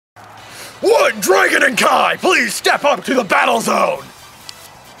What? Dragon and Kai, please step up to the battle zone!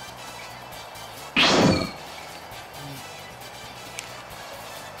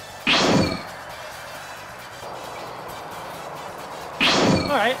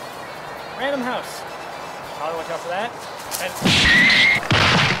 Alright. Random house. Probably watch out for that. And...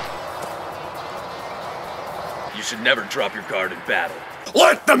 You should never drop your guard in battle.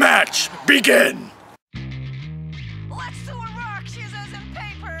 Let the match begin! Let's do a rock, scissors, and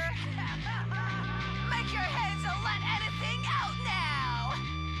paper. Make your heads and let anything out now.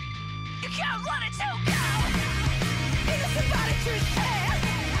 You can't run it till go. It is about it to share.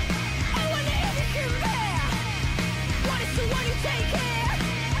 I want everything there. What is the one you take here?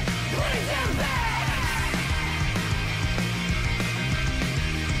 Bring them back.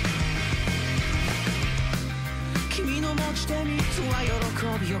 君の持ち手3つは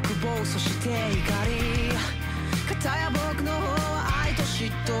喜び欲望そして怒り片や僕の方は愛と嫉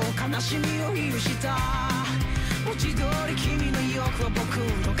妬悲しみを有した文字通り君の欲は僕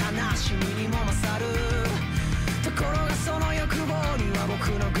の悲しみにも勝るところがその欲望には僕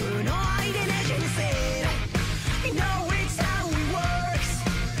の愚の愛でねじ伏せ You know it's how it works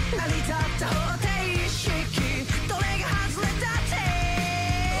成り立った方程式どれが外れたって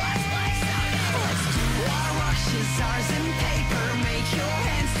Let's do our rock scissors and paper Make your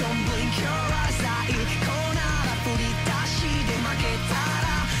hands don't blink your eyes 最高なら振り出しで負けた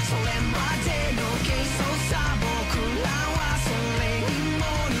らそれまでの幻想さ僕らはそれにも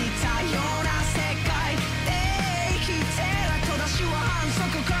似たような世界で生きてる後出しは反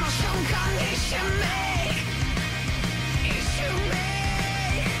則この瞬間一瞬make 一瞬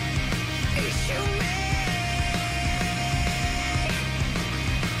make 一瞬make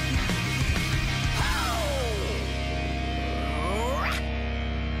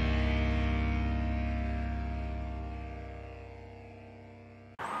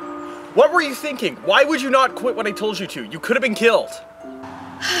What were you thinking? Why would you not quit when I told you to? You could have been killed.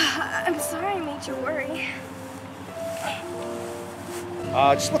 I'm sorry I made you worry.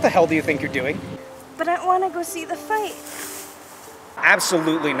 Just what the hell do you think you're doing? But I want to go see the fight.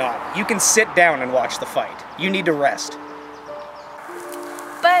 Absolutely not. You can sit down and watch the fight. You need to rest.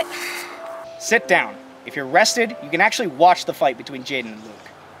 But... Sit down. If you're rested, you can actually watch the fight between Xhaden and Luke.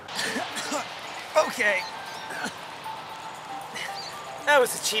 Okay. That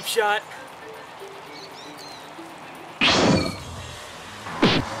was a cheap shot.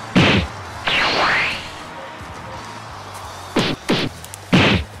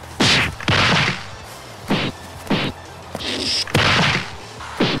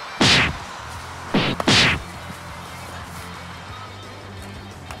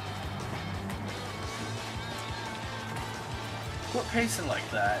 Quit pacing like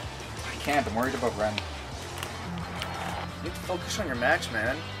that. I can't, I'm worried about Ren. You need to focus on your match,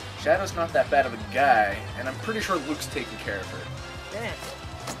 man. Shadow's not that bad of a guy, and I'm pretty sure Luke's taking care of her. Damn.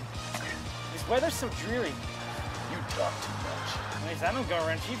 This weather's so dreary. You talk too much. At least I don't go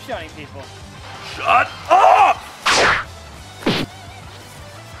around cheap-shotting people. Shut up!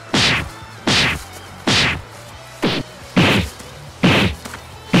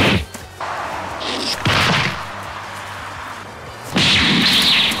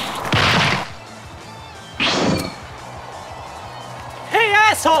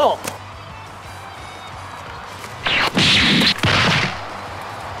 Asshole!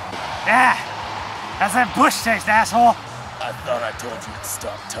 Yeah, how's that bush taste, asshole? I thought I told you to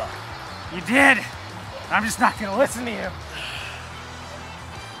stop talking. You did. I'm just not gonna listen to you.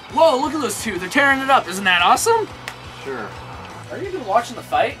 Whoa, look at those two. They're tearing it up. Isn't that awesome? Sure. Are you even watching the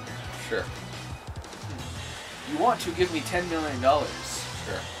fight? Sure. You want to give me $10 million.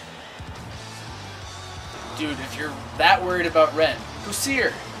 Sure. Dude, if you're that worried about Ren, go see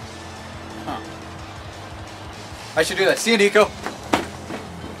her. Huh. I should do that. See you, Nico.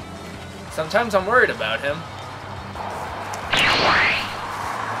 Sometimes I'm worried about him.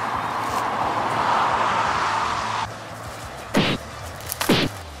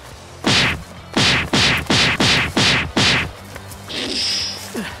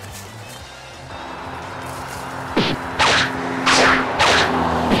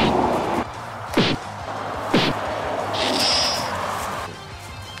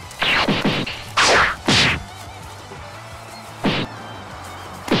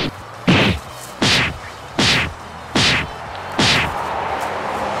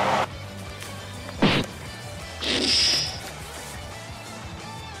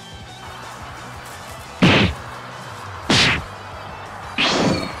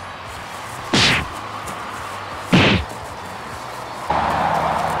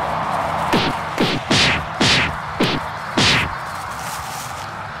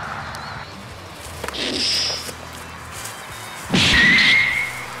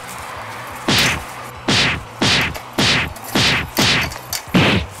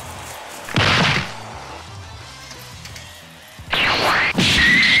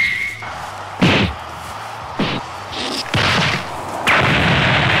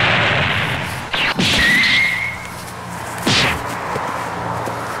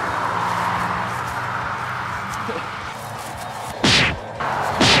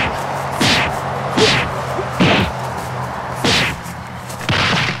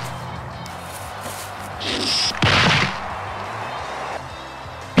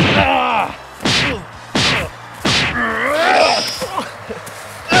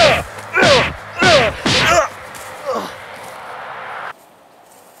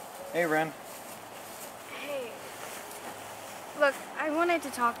 Hey, Ren. Hey. Look, I wanted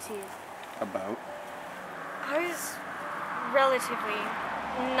to talk to you. About? I was relatively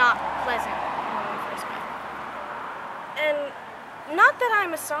not pleasant when we first met. And not that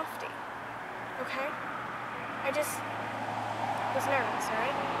I'm a softie, okay? I just was nervous,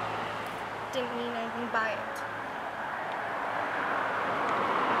 alright? Didn't mean anything by it.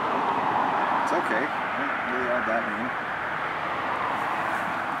 It's okay. Not really all that mean.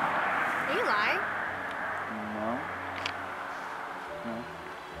 Are you lying? No. No.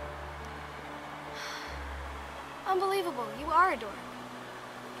 Unbelievable, you are adorable.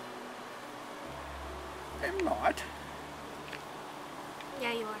 I'm not.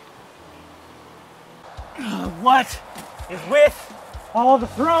 Yeah, you are. What is with all the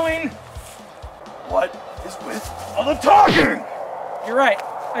throwing? What is with all the talking? You're right.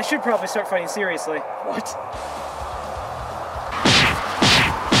 I should probably start fighting seriously. What?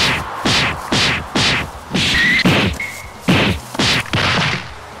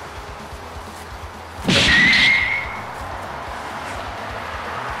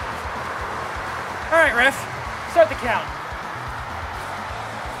 All right, ref. Start the count.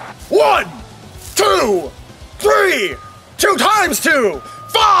 1, 2, 3, 2 times 2,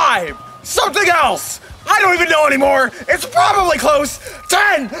 5, something else. I don't even know anymore. It's probably close.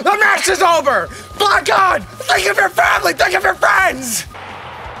 10, the match is over. By God, think of your family, think of your friends.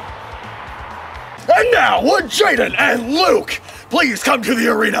 And now, would Xhaden and Luke please come to the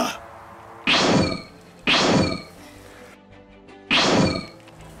arena?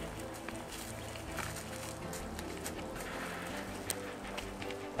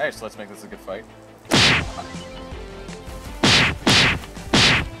 Hey, so let's make this a good fight.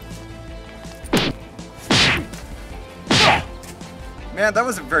 Man, that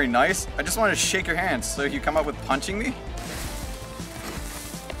wasn't very nice. I just wanted to shake your hand, so you come up with punching me?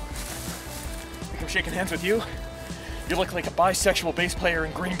 I'm shaking hands with you. You look like a bisexual bass player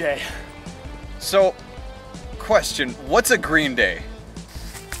in Green Day. So, question, what's a Green Day?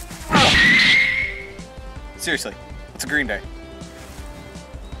 Seriously, what's a Green Day?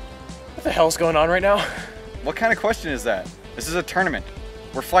 What the hell's going on right now? What kind of question is that? This is a tournament.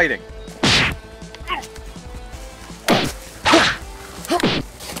 We're fighting.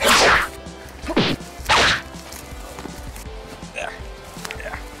 There.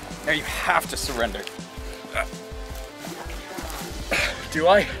 Yeah. Now you have to surrender. Do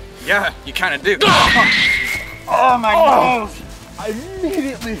I? Yeah, you kind of do. Oh my nose! I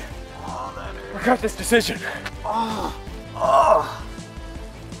immediately regret this decision.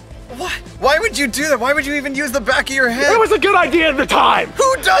 What? Why would you do that? Why would you even use the back of your head? It was a good idea at the time!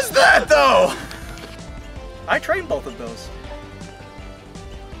 Who does that, though? I trained both of those.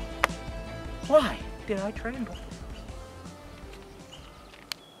 Why did I train both of those?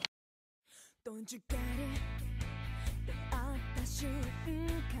 Don't you get it? 出会った瞬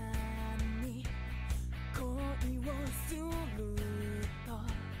間に恋をすると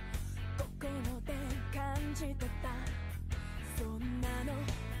心で感じてたそんなの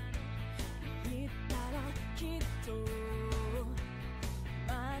言ったらきっと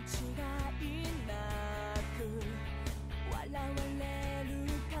間違いなく笑われる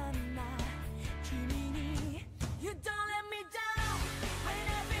かな君に You don't let me down when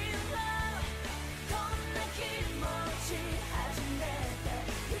I feel love こんな気持ち初めて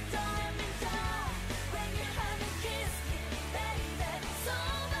You don't let me down when you hug and kiss me baby そ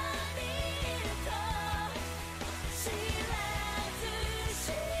ばにいると知らず知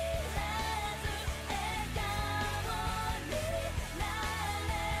らず笑顔にな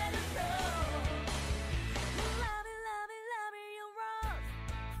れるの Love it love it love it you're wrong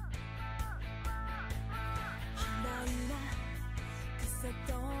嫌いな癖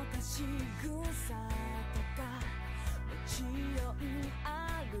とか仕草とかもちろんあ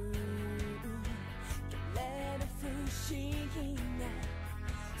るけれど不思議ね